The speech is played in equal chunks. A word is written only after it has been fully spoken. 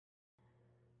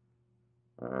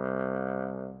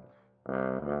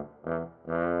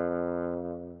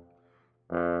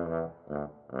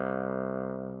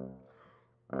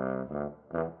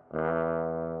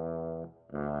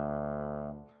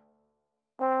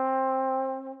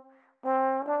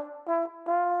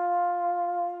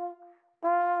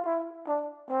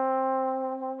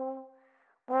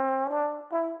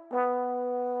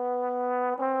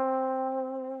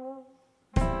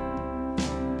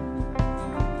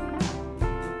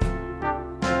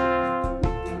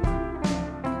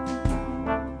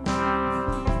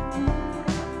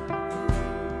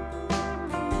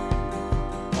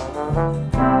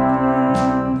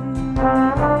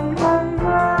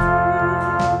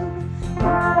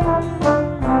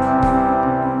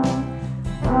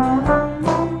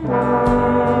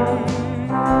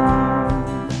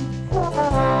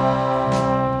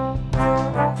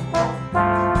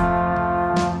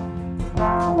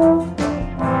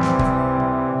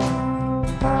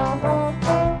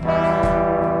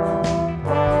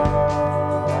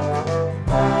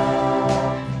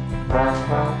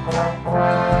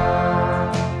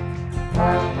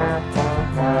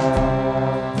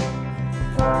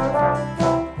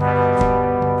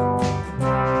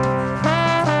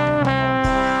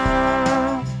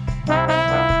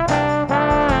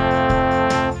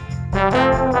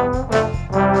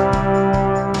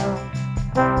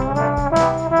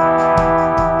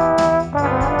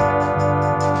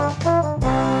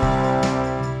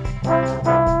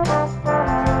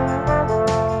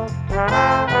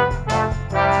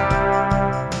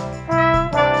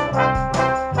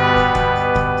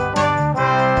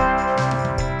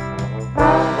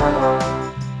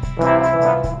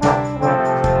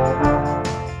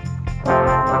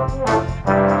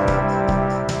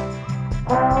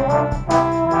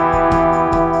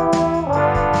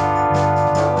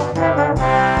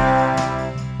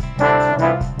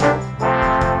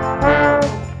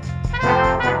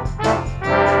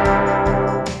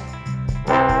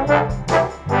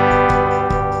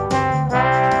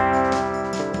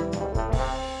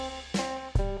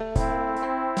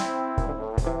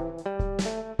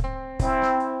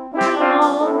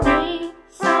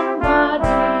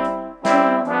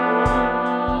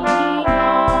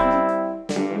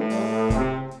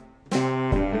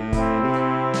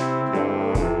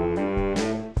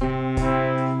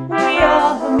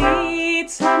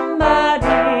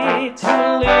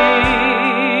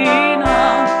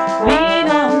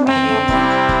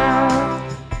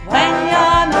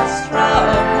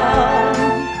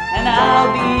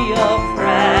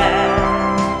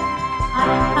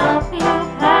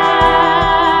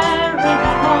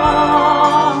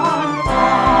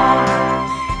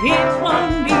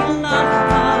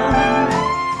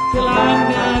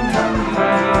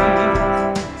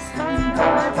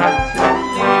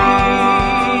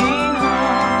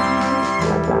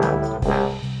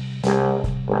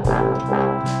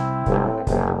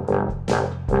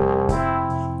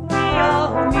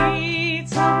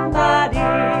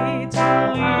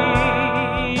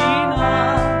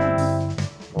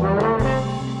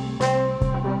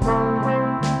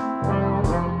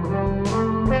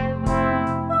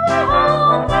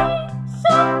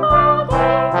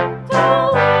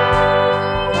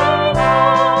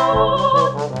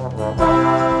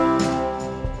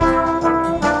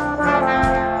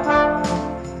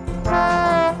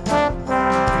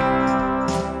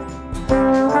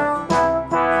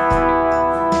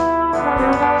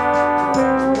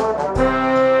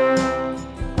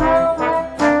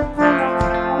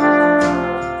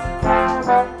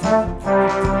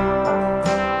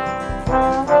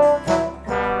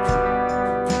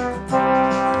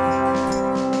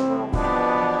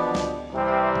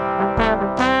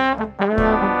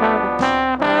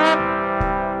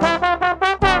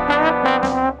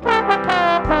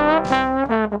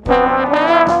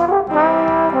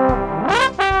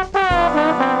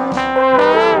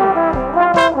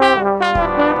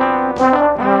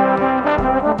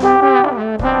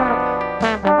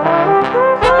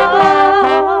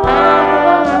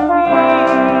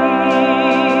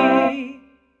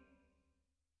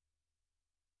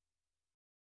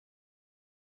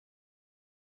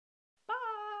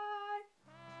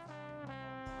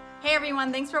Hey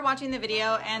everyone, thanks for watching the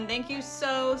video, and thank you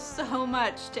so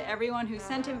much to everyone who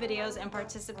sent in videos and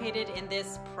participated in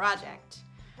this project.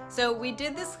 So we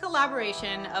did this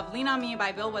collaboration of Lean On Me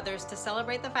by Bill Withers to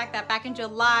celebrate the fact that back in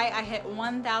July I hit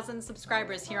 1,000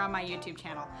 subscribers here on my YouTube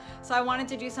channel. So I wanted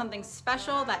to do something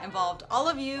special that involved all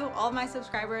of you, all of my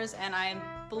subscribers, and I am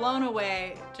blown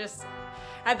away. Just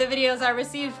at the videos I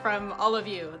received from all of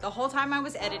you. The whole time I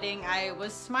was editing, I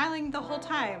was smiling the whole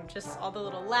time. Just all the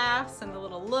little laughs and the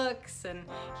little looks and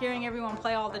hearing everyone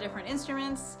play all the different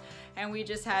instruments. And we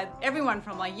just had everyone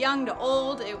from like young to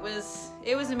old. It was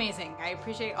amazing. I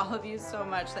appreciate all of you so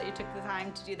much that you took the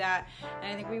time to do that.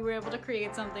 And I think we were able to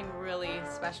create something really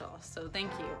special. So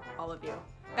thank you, all of you.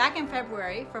 Back in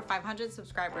February, for 500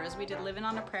 subscribers, we did Living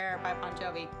on a Prayer by Bon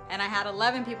Jovi, and I had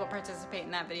 11 people participate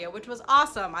in that video, which was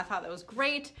awesome. I thought that was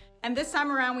great. And this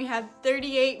time around, we had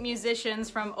 38 musicians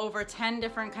from over 10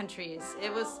 different countries.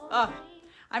 It was,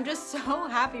 I'm just so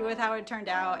happy with how it turned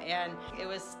out, and it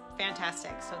was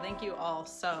fantastic. So thank you all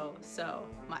so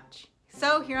much.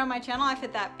 So here on my channel, I've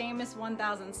hit that famous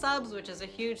 1,000 subs, which is a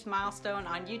huge milestone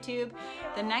on YouTube.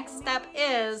 The next step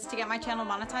is to get my channel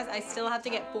monetized. I still have to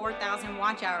get 4,000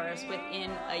 watch hours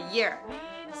within a year.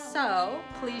 So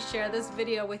please share this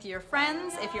video with your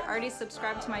friends. If you're already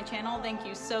subscribed to my channel, thank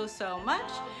you so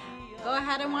much. Go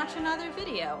ahead and watch another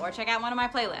video or check out one of my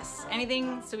playlists.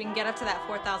 Anything so we can get up to that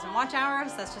 4,000 watch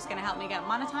hours. That's just gonna help me get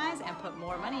monetized and put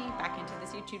more money back into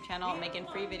this YouTube channel, making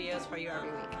free videos for you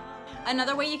every week.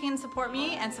 Another way you can support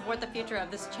me and support the future of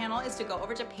this channel is to go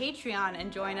over to Patreon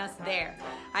and join us there.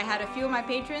 I had a few of my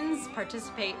patrons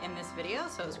participate in this video,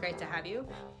 so it was great to have you.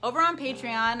 Over on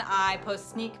Patreon, I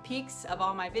post sneak peeks of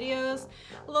all my videos,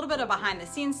 a little bit of behind the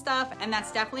scenes stuff, and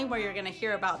that's definitely where you're gonna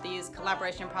hear about these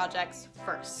collaboration projects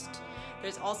first.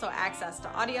 There's also access to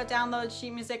audio downloads,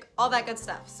 sheet music, all that good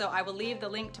stuff. So I will leave the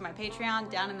link to my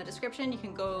Patreon down in the description. You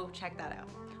can go check that out.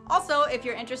 Also, if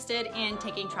you're interested in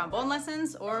taking trombone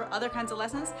lessons or other kinds of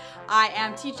lessons, I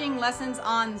am teaching lessons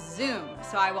on Zoom.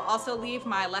 So I will also leave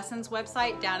my lessons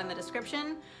website down in the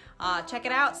description. Check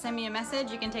it out, send me a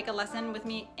message. You can take a lesson with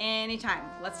me anytime.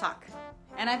 Let's talk.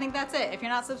 And I think that's it. If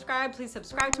you're not subscribed, please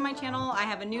subscribe to my channel. I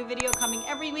have a new video coming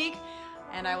every week.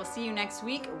 And I will see you next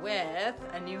week with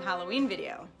a new Halloween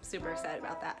video. Super excited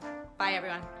about that. Bye,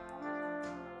 everyone.